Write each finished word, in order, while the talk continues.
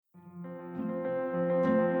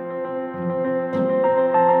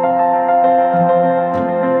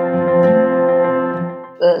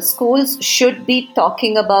schools should be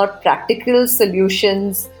talking about practical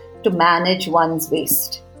solutions to manage one's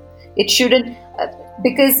waste. It shouldn't,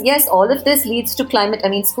 because yes, all of this leads to climate. I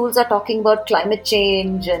mean, schools are talking about climate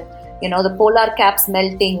change and, the polar caps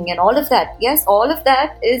melting and all of that. Yes, all of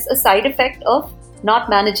that is a side effect of not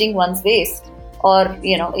managing one's waste, or,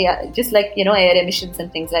 just like, air emissions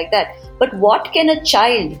and things like that. But what can a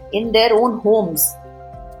child in their own homes,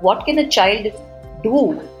 what can a child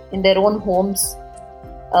do in their own homes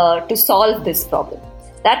to solve this problem?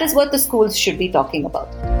 That is what the schools should be talking about.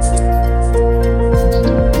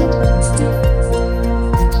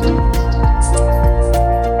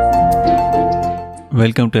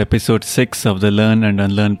 Welcome to episode 6 of the Learn and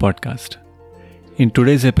Unlearn podcast. In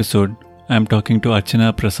today's episode, I am talking to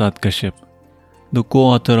Archana Prasad Kashyap, the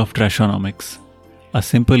co-author of Trashonomics, a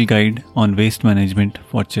simple guide on waste management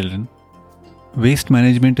for children. Waste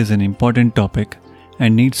management is an important topic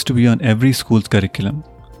and needs to be on every school's curriculum.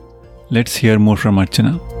 Let's hear more from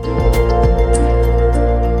Archana.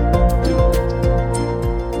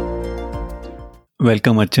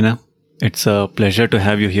 Welcome, Archana. It's a pleasure to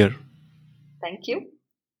have you here. Thank you.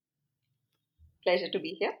 Pleasure to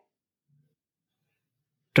be here.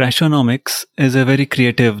 Trashonomics is a very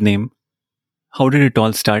creative name. How did it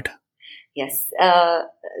all start? Yes.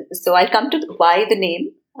 So I'll come to why the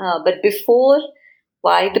name. But before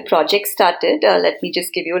why the project started, let me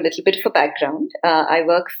just give you a little bit of a background. I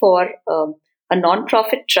work for a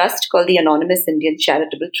non-profit trust called the Anonymous Indian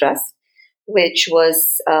Charitable Trust, which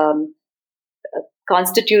was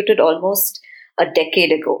constituted almost a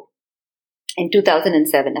decade ago, in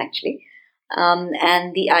 2007 actually.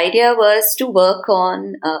 And the idea was to work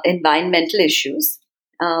on environmental issues.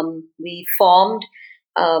 We formed,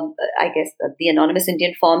 the Anonymous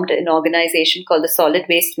Indian formed an organization called the Solid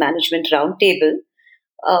Waste Management Roundtable,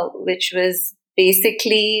 which was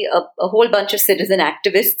basically a whole bunch of citizen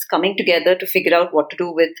activists coming together to figure out what to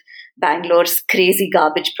do with Bangalore's crazy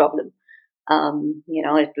garbage problem.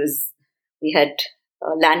 We had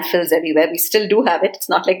landfills everywhere. We still do have it. It's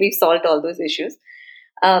not like we've solved all those issues.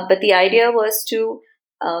 But the idea was to,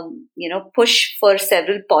 push for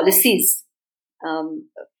several policies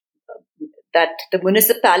that the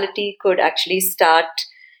municipality could actually start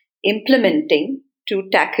implementing to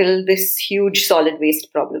tackle this huge solid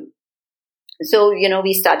waste problem. So,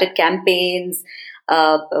 we started campaigns.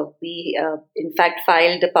 We, in fact,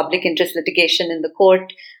 filed a public interest litigation in the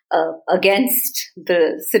court against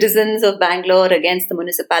the citizens of Bangalore, against the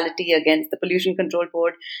municipality, against the Pollution Control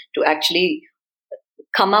Board, to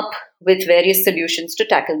come up with various solutions to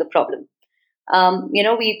tackle the problem.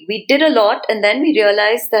 We did a lot, and then we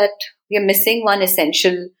realized that we are missing one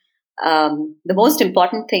essential. The most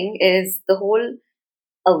important thing is the whole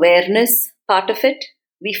awareness part of it.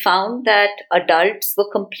 We found that adults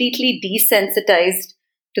were completely desensitized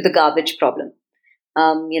to the garbage problem.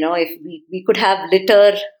 If we could have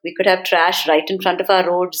litter, we could have trash right in front of our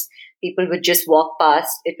roads, people would just walk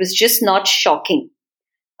past. It was just not shocking.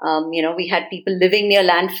 We had people living near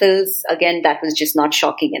landfills. Again, that was just not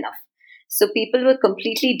shocking enough. So people were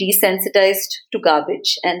completely desensitized to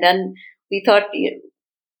garbage. And then we thought,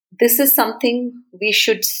 this is something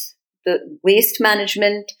the waste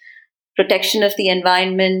management, protection of the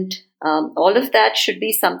environment, all of that should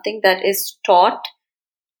be something that is taught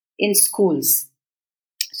in schools.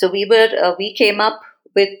 So we came up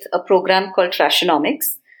with a program called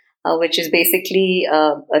Trashonomics, which is basically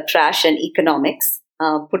a trash and economics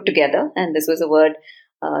put together. And this was a word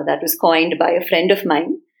that was coined by a friend of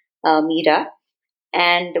mine, Meera.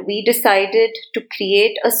 And we decided to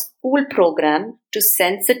create a school program to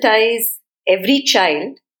sensitize every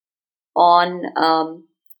child on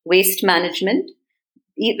waste management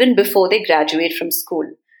even before they graduate from school.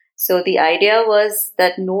 So the idea was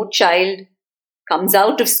that no child comes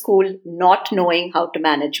out of school not knowing how to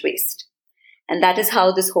manage waste. And that is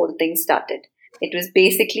how this whole thing started. It was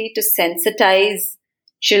basically to sensitize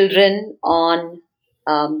children on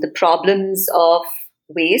the problems of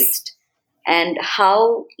waste and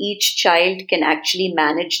how each child can actually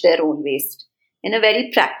manage their own waste in a very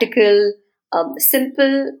practical,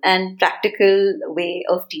 simple and practical way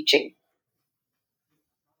of teaching.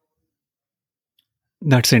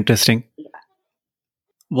 That's interesting. Yeah.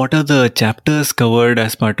 What are the chapters covered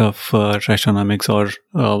as part of Trashonomics, or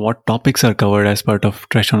what topics are covered as part of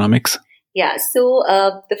Trashonomics? Yeah, so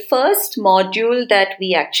the first module that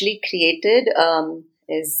we actually created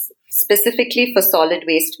is specifically for solid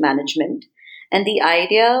waste management. And the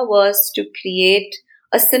idea was to create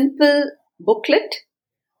a simple booklet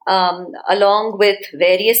along with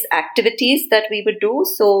various activities that we would do.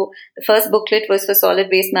 So the first booklet was for solid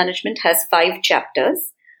waste management, has 5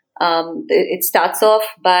 chapters. It starts off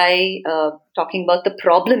by talking about the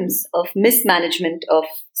problems of mismanagement of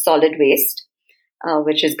solid waste,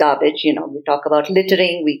 which is garbage. We talk about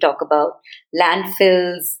littering, we talk about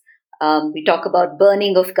landfills, we talk about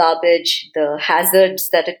burning of garbage, the hazards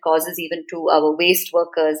that it causes even to our waste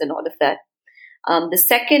workers and all of that. The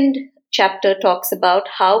second chapter talks about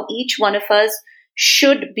how each one of us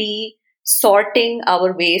should be sorting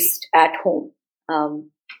our waste at home.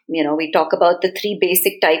 We talk about the three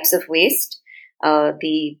basic types of waste,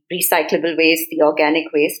 the recyclable waste, the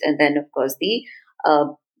organic waste, and then, of course, the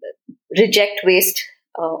reject waste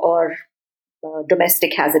or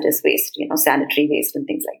domestic hazardous waste, sanitary waste and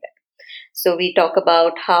things like that. So we talk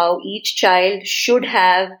about how each child should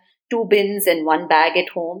have 2 bins and 1 bag at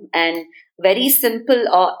home, and very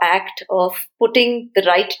simple act of putting the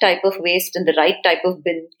right type of waste in the right type of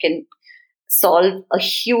bin can solve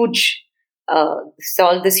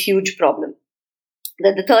this huge problem.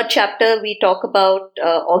 The third chapter, we talk about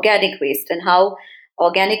organic waste and how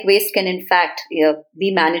organic waste can in fact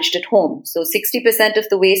be managed at home. So 60% of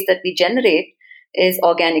the waste that we generate is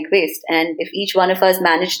organic waste. And if each one of us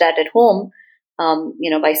manage that at home,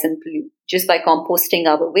 by composting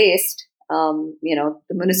our waste, the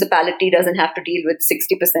municipality doesn't have to deal with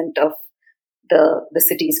 60% of the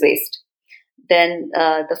city's waste. Then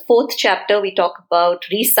the fourth chapter, we talk about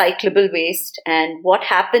recyclable waste and what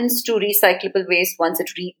happens to recyclable waste once it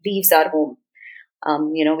leaves our home.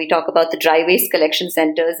 We talk about the dry waste collection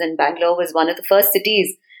centers, and Bangalore was one of the first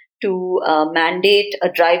cities to mandate a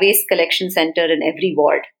dry waste collection center in every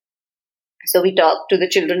ward. So we talk to the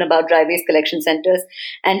children about dry waste collection centers.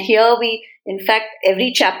 And here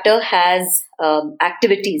every chapter has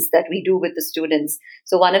activities that we do with the students.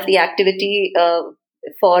 So one of the activity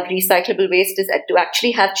for recyclable waste is to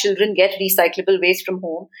actually have children get recyclable waste from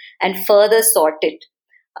home and further sort it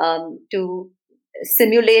to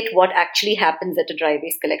simulate what actually happens at a dry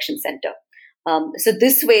waste collection center. So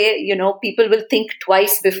this way, people will think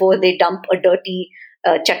twice before they dump a dirty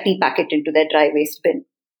chutney packet into their dry waste bin.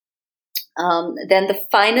 Then the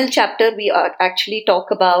final chapter, we actually talk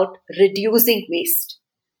about reducing waste.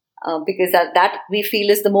 Because that we feel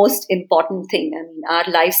is the most important thing. I mean, our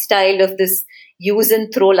lifestyle of this use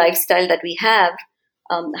and throw lifestyle that we have,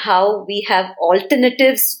 how we have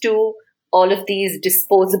alternatives to all of these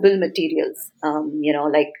disposable materials.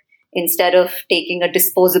 Like instead of taking a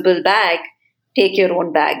disposable bag, take your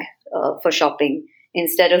own bag for shopping.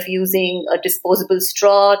 Instead of using a disposable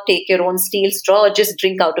straw, take your own steel straw, or just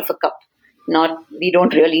drink out of a cup. We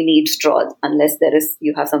don't really need straws unless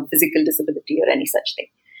you have some physical disability or any such thing.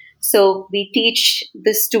 So we teach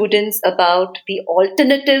the students about the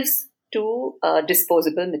alternatives to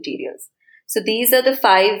disposable materials. So these are the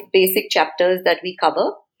 5 basic chapters that we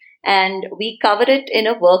cover, and we cover it in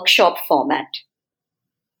a workshop format.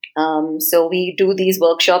 So we do these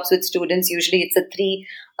workshops with students. Usually it's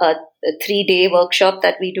a 3-day workshop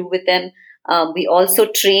that we do with them. We also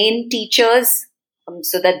train teachers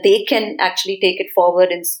so that they can actually take it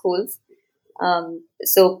forward in schools.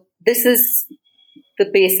 So this is the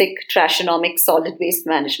basic Trashonomics solid waste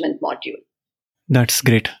management module. That's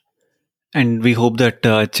great. And we hope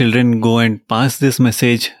that children go and pass this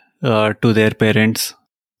message to their parents.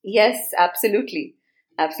 Yes, absolutely.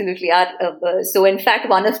 Absolutely. So in fact,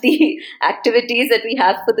 one of the activities that we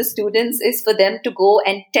have for the students is for them to go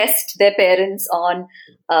and test their parents on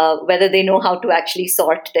whether they know how to actually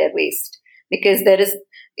sort their waste. Because there is,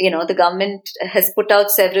 the government has put out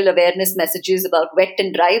several awareness messages about wet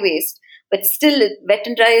and dry waste. But still, wet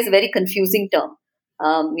and dry is a very confusing term.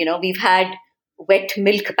 We've had wet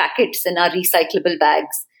milk packets in our recyclable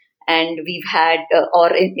bags, and we've had,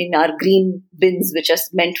 or in our green bins, which are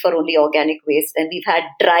meant for only organic waste, and we've had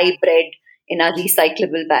dry bread in our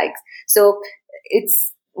recyclable bags. So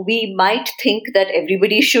we might think that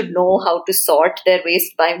everybody should know how to sort their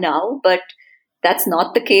waste by now, but that's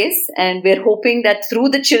not the case. And we're hoping that through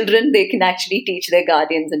the children, they can actually teach their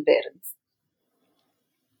guardians and parents.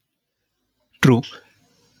 True.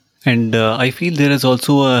 And I feel there is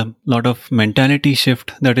also a lot of mentality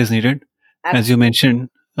shift that is needed. Absolutely. As you mentioned,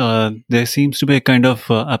 there seems to be a kind of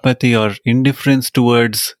apathy or indifference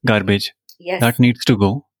towards garbage. Yes. That needs to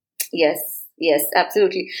go. Yes,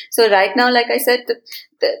 absolutely. So right now, like I said,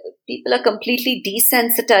 the people are completely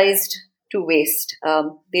desensitized to waste.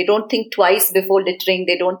 They don't think twice before littering.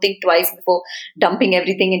 They don't think twice before dumping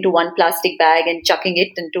everything into one plastic bag and chucking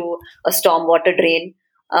it into a stormwater drain.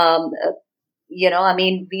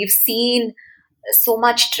 We've seen so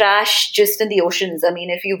much trash just in the oceans. I mean,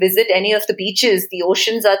 if you visit any of the beaches, the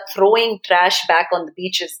oceans are throwing trash back on the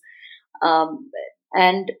beaches.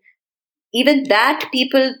 And even that,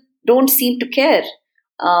 people don't seem to care.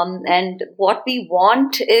 And what we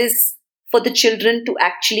want is for the children to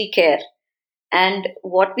actually care. And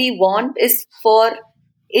what we want is for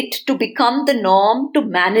it to become the norm to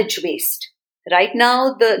manage waste. Right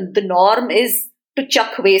now, the norm is to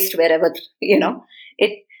chuck waste wherever,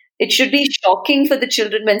 it should be shocking for the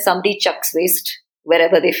children when somebody chucks waste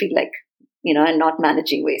wherever they feel like, and not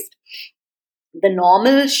managing waste. The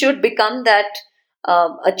normal should become that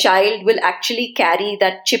a child will actually carry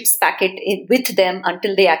that chips packet with them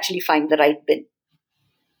until they actually find the right bin.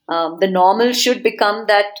 The normal should become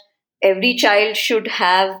that every child should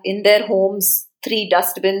have in their homes 3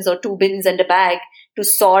 dustbins or 2 bins and a bag to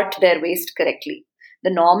sort their waste correctly. The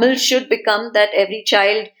normal should become that every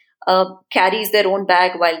child carries their own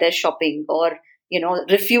bag while they're shopping, or,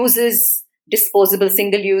 refuses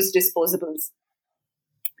single-use disposables.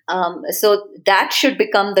 So that should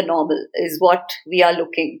become the normal, is what we are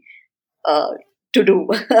looking to do.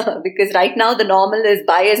 Because right now the normal is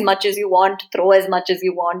buy as much as you want, throw as much as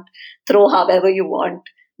you want, throw however you want,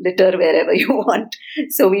 litter wherever you want.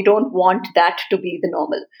 So we don't want that to be the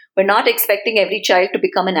normal. We're not expecting every child to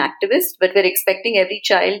become an activist, but we're expecting every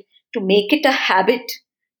child to make it a habit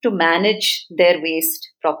to manage their waste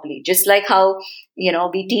properly. Just like how,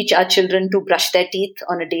 we teach our children to brush their teeth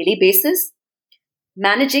on a daily basis.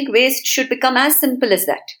 Managing waste should become as simple as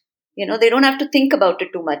that. They don't have to think about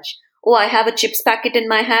it too much. Oh, I have a chips packet in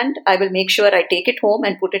my hand. I will make sure I take it home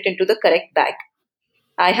and put it into the correct bag.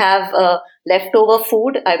 I have leftover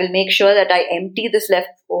food. I will make sure that I empty this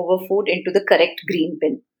leftover food into the correct green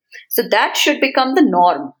bin. So that should become the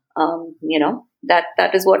norm.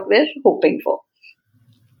 That is what we're hoping for.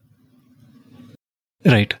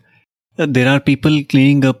 Right. There are people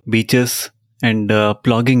cleaning up beaches and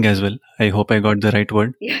plogging as well. I hope I got the right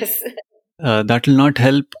word. Yes. That will not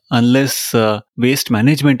help unless waste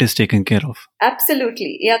management is taken care of.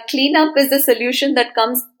 Absolutely. Yeah, cleanup is the solution that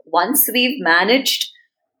comes once we've managed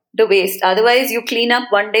the waste. Otherwise, you clean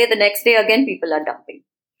up one day, the next day again people are dumping.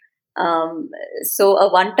 So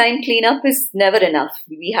a one-time cleanup is never enough.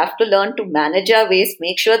 We have to learn to manage our waste,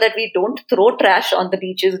 make sure that we don't throw trash on the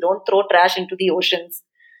beaches, don't throw trash into the oceans.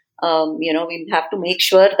 We have to make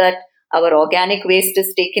sure that our organic waste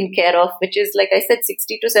is taken care of, which is, like I said,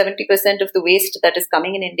 60 to 70% of the waste that is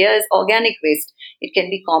coming in India is organic waste. It can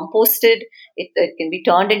be composted. It can be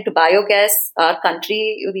turned into biogas. Our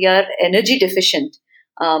country, we are energy deficient.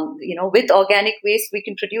 With organic waste, we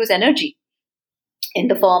can produce energy in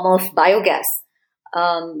the form of biogas.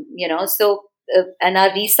 And our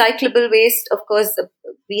recyclable waste, of course,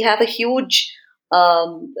 we have a huge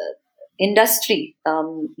industry,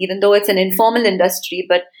 even though it's an informal industry,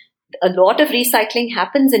 but a lot of recycling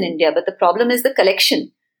happens in India, but the problem is the collection,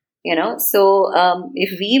 So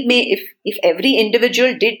if every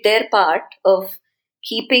individual did their part of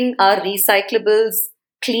keeping our recyclables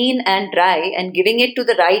clean and dry and giving it to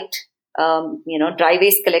the right, dry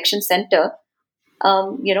waste collection center,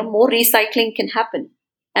 more recycling can happen.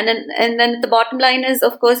 And then the bottom line is,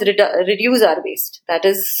 of course, reduce our waste. That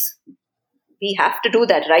is, we have to do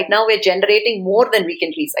that. Right now, we're generating more than we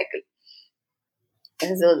can recycle.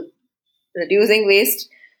 And so reducing waste,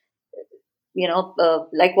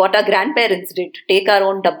 like what our grandparents did, take our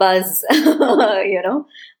own dabbas,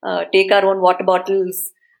 take our own water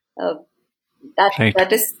bottles. Right.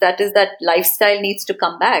 That is that lifestyle needs to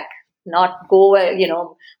come back, not go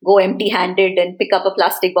empty-handed and pick up a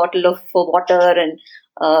plastic bottle for water and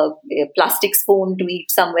a plastic spoon to eat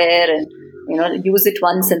somewhere and, use it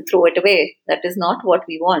once and throw it away. That is not what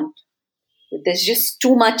we want. There's just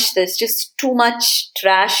too much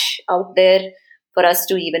trash out there for us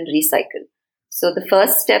to even recycle. So the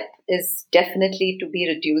first step is definitely to be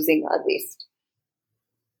reducing our waste.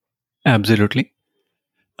 Absolutely.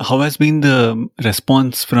 How has been the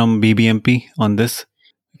response from BBMP on this?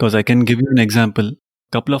 Because I can give you an example.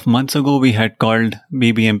 A couple of months ago, we had called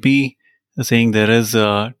BBMP saying there is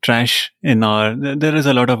trash there is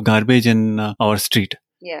a lot of garbage in our street.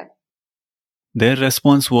 Yeah. Their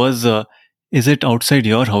response was, is it outside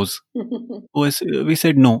your house? We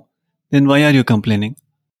said no. Then why are you complaining?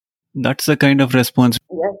 That's the kind of response.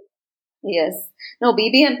 Yes. No,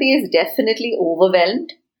 BBMP is definitely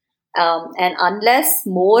overwhelmed. And unless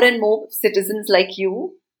more and more citizens like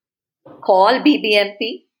you call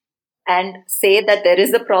BBMP and say that there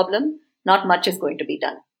is a problem, not much is going to be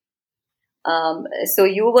done. So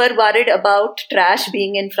you were worried about trash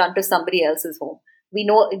being in front of somebody else's home. We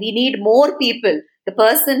need more people. The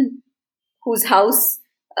person whose house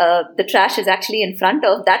the trash is actually in front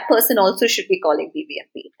of, that person also should be calling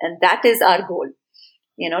BBMP. And that is our goal,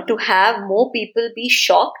 to have more people be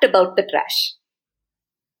shocked about the trash.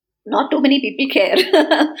 not too many people care.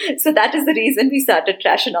 So that is the reason we started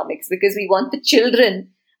Trashonomics, because we want the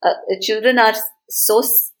children. Children are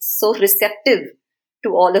so receptive to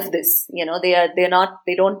all of this.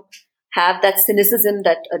 They don't have that cynicism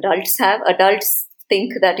that adults have. Adults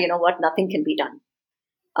think that, nothing can be done.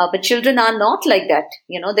 But children are not like that.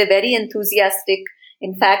 They're very enthusiastic.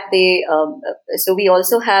 In fact, so we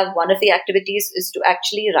also have, one of the activities is to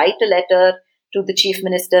actually write a letter to the chief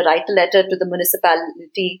minister, write a letter to the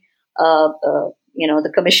municipality,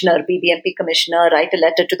 the commissioner, BBMP commissioner, write a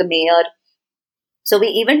letter to the mayor. So we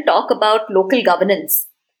even talk about local governance,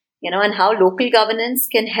 and how local governance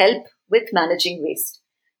can help with managing waste.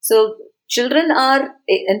 So children are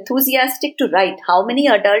enthusiastic to write. How many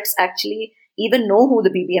adults actually even know who the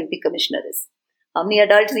BBMP commissioner is? How many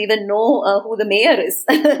adults even know who the mayor is?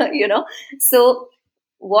 So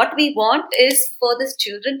what we want is for these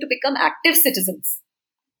children to become active citizens.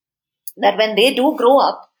 That when they do grow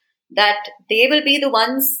up, that they will be the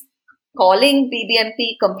ones calling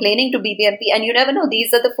BBMP, complaining to BBMP, and you never know,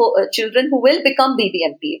 these are the children who will become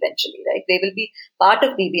BBMP eventually, right? They will be part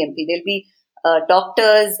of BBMP. They'll be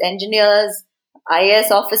doctors, engineers,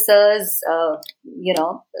 IAS officers,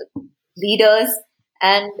 leaders.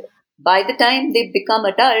 And by the time they become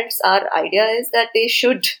adults, our idea is that they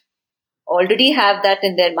should already have that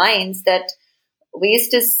in their minds, that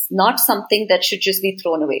waste is not something that should just be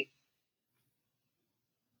thrown away.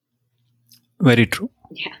 Very true.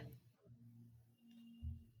 Yeah.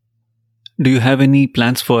 Do you have any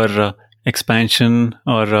plans for expansion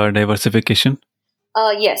or diversification?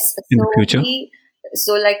 Yes. In the future?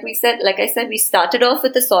 Like I said, we started off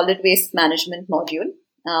with the solid waste management module.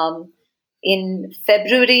 In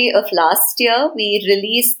February of last year, we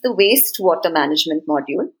released the wastewater management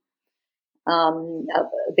module.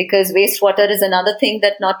 Because wastewater is another thing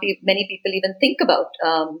that not many people even think about.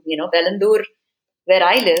 Velandur, where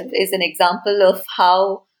I live, is an example of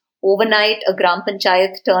how overnight a Gram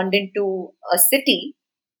Panchayat turned into a city,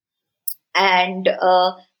 and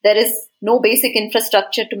there is no basic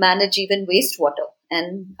infrastructure to manage even wastewater.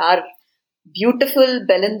 And our beautiful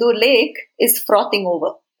Velandur lake is frothing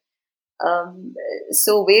over.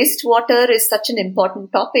 So wastewater is such an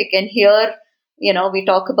important topic. And here, we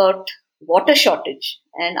talk about water shortage.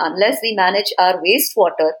 And unless we manage our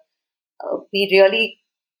wastewater,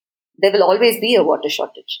 there will always be a water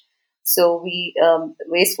shortage. So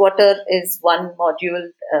wastewater is one module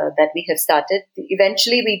that we have started.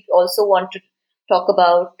 Eventually, we also want to talk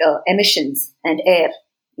about emissions and air,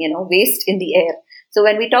 waste in the air. So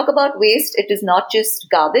when we talk about waste, it is not just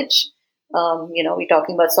garbage. We're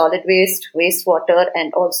talking about solid waste, wastewater,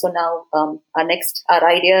 and also now our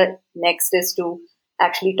idea next is to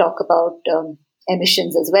actually talk about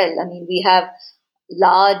emissions as well. I mean, we have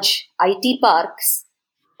large IT parks,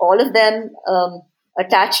 all of them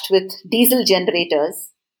attached with diesel generators,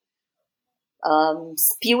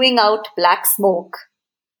 spewing out black smoke.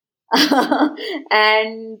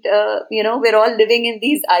 And, we're all living in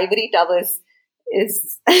these ivory towers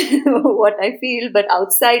is what I feel. But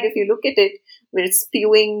outside, if you look at it, we're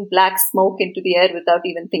spewing black smoke into the air without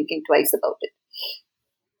even thinking twice about it.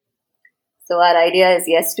 So our idea is,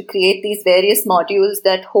 yes, to create these various modules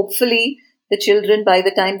that hopefully the children, by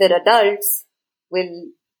the time they're adults, will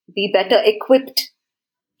be better equipped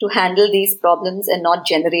to handle these problems and not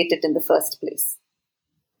generate it in the first place.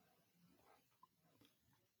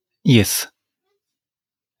 Yes.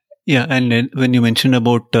 Yeah, and then when you mentioned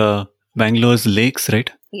about Bangalore's lakes,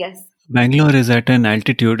 right? Yes. Bangalore is at an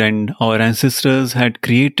altitude, and our ancestors had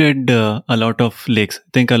created a lot of lakes. I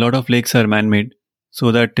think a lot of lakes are man-made,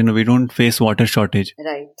 so that we don't face water shortage.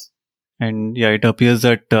 Right. And yeah, it appears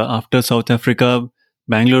that after South Africa,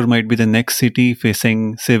 Bangalore might be the next city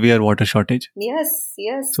facing severe water shortage. Yes,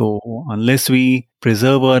 yes. So unless we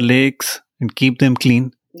preserve our lakes and keep them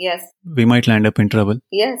clean, yes, we might land up in trouble.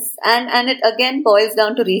 Yes, and it again boils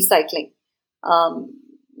down to recycling.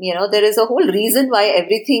 There is a whole reason why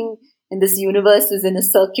everything in this universe is in a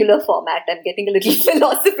circular format. I'm getting a little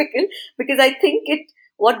philosophical because I think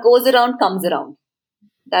what goes around comes around.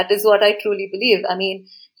 That is what I truly believe. I mean,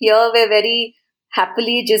 here we're very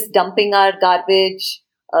happily just dumping our garbage,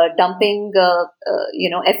 dumping,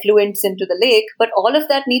 effluents into the lake. But all of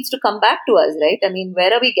that needs to come back to us, right? I mean,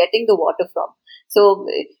 where are we getting the water from? So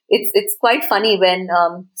it's quite funny when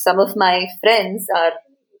some of my friends are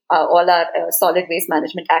all our solid waste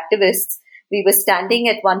management activists. We were standing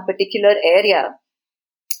at one particular area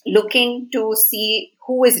looking to see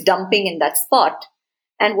who is dumping in that spot.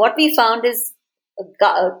 And what we found is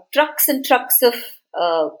trucks and trucks of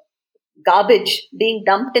garbage being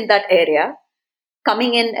dumped in that area,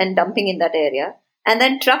 coming in and dumping in that area. And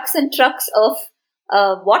then trucks and trucks of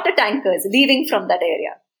water tankers leaving from that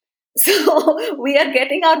area. So we are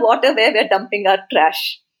getting our water where we're dumping our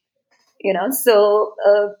trash, and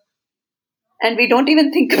we don't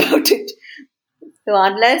even think about it. So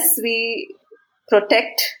unless we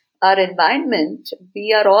protect our environment,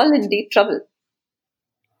 we are all in deep trouble.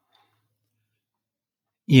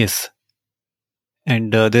 Yes.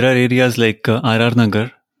 And there are areas like RR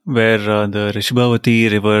Nagar where the Rishabhavati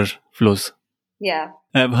river flows. Yeah.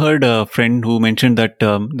 I've heard a friend who mentioned that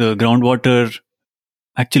the groundwater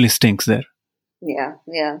actually stinks there. Yeah.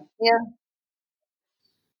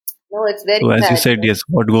 No, it's very So as you bad. said, yes,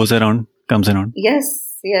 what goes around comes around.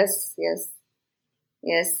 Yes.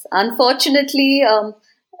 Unfortunately, our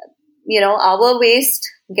waste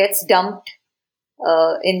gets dumped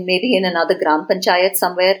in another gram panchayat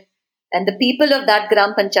somewhere, and the people of that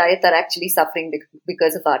gram panchayat are actually suffering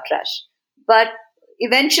because of our trash. But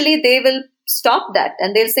eventually they will stop that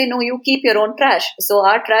and they'll say, no, you keep your own trash. So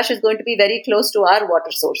our trash is going to be very close to our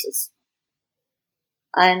water sources.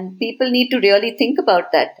 And people need to really think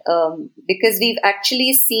about that, because we've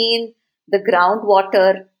actually seen the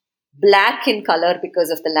groundwater black in color because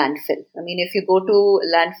of the landfill. I mean, if you go to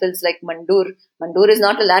landfills like Mandur is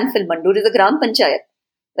not a landfill. Mandur is a gram panchayat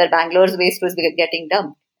where Bangalore's waste was getting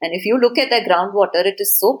dumped. And if you look at the groundwater, it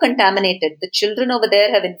is so contaminated. The children over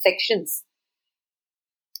there have infections.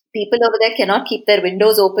 People over there cannot keep their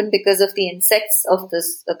windows open because of the insects of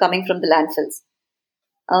this coming from the landfills.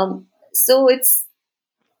 So it's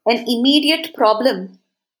an immediate problem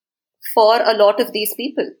for a lot of these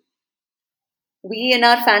people. We in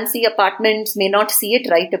our fancy apartments may not see it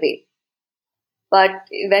right away, but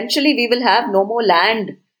eventually we will have no more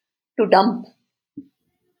land to dump.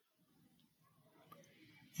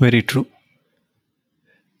 Very true.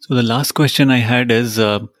 So the last question I had is,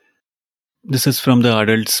 this is from the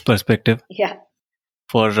adult's perspective. Yeah.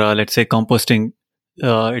 For, let's say, composting,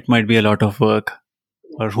 it might be a lot of work.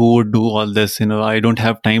 Or who would do all this? I don't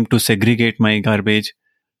have time to segregate my garbage.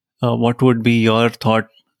 What would be your thought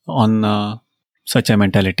on such a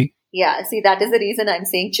mentality? Yeah, see, that is the reason I'm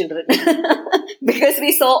saying children. Because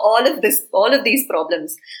we saw all of these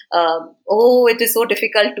problems. It is so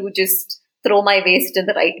difficult to just throw my waste in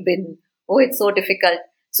the right bin. Oh, it's so difficult.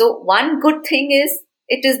 So one good thing is,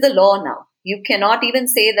 it is the law now. You cannot even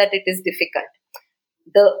say that it is difficult.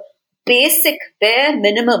 The basic bare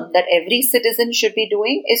minimum that every citizen should be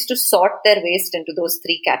doing is to sort their waste into those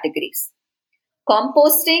 3 categories.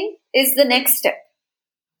 Composting is the next step.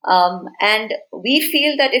 And we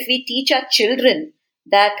feel that if we teach our children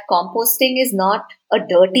that composting is not a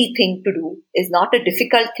dirty thing to do, is not a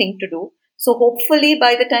difficult thing to do, so hopefully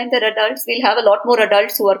by the time they're adults, we'll have a lot more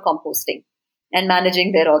adults who are composting and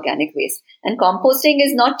managing their organic waste. And composting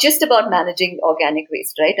is not just about managing organic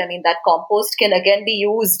waste, right? I mean, that compost can again be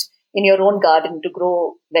used in your own garden to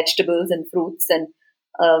grow vegetables and fruits. And,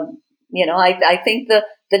 I think the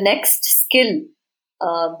next skill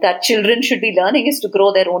that children should be learning is to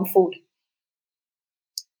grow their own food.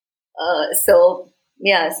 So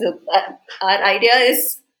our idea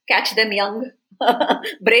is catch them young,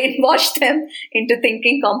 brainwash them into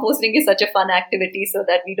thinking composting is such a fun activity, so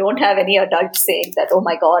that we don't have any adults saying that, oh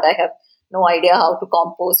my God, I have no idea how to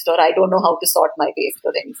compost, or I don't know how to sort my waste,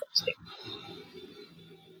 or any such thing.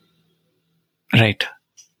 Right.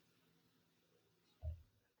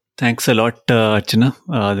 Thanks a lot, Archana.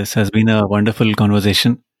 This has been a wonderful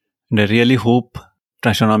conversation. And I really hope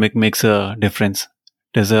Trashonomic makes a difference.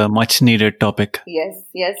 It is a much needed topic. Yes.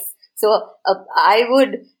 So I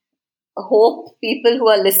would hope people who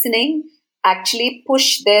are listening actually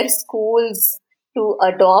push their schools to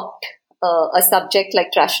adopt a subject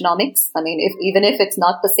like Trashonomics. I mean, even if it's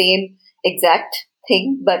not the same exact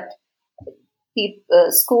thing, but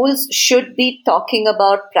schools should be talking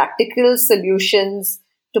about practical solutions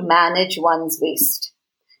to manage one's waste.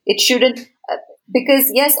 It shouldn't, because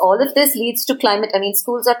yes, all of this leads to climate. I mean,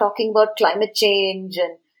 schools are talking about climate change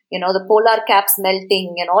and, the polar caps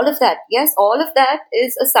melting and all of that. Yes, all of that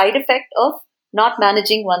is a side effect of not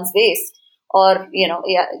managing one's waste, or,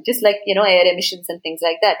 just like, air emissions and things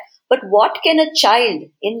like that. But what can a child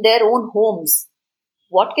in their own homes,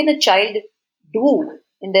 what can a child do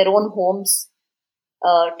in their own homes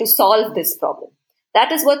to solve this problem?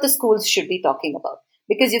 That is what the schools should be talking about.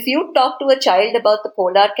 Because if you talk to a child about the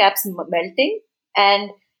polar caps melting,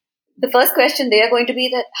 and the first question they are going to be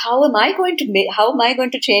that, how am I going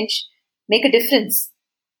to change, make a difference?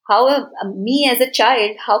 Me as a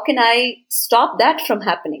child, how can I stop that from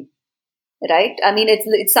happening? Right? I mean,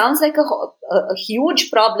 it sounds like a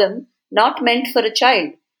huge problem, not meant for a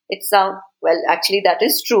child. Actually that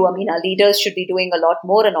is true. I mean, our leaders should be doing a lot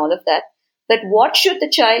more and all of that. But what should the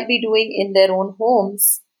child be doing in their own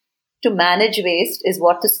homes to manage waste is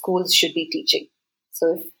what the schools should be teaching.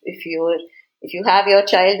 So if you have your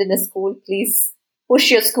child in a school, please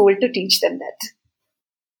push your school to teach them that.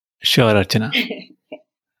 Sure, Archana.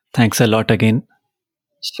 Thanks a lot again.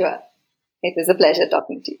 Sure. It was a pleasure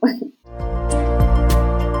talking to you.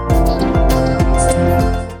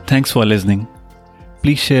 Thanks for listening.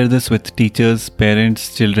 Please share this with teachers,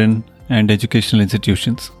 parents, children, and educational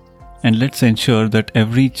institutions. And let's ensure that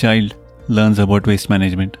every child learns about waste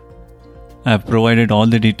management. I have provided all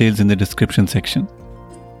the details in the description section.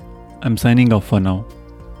 I'm signing off for now.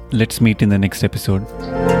 Let's meet in the next episode.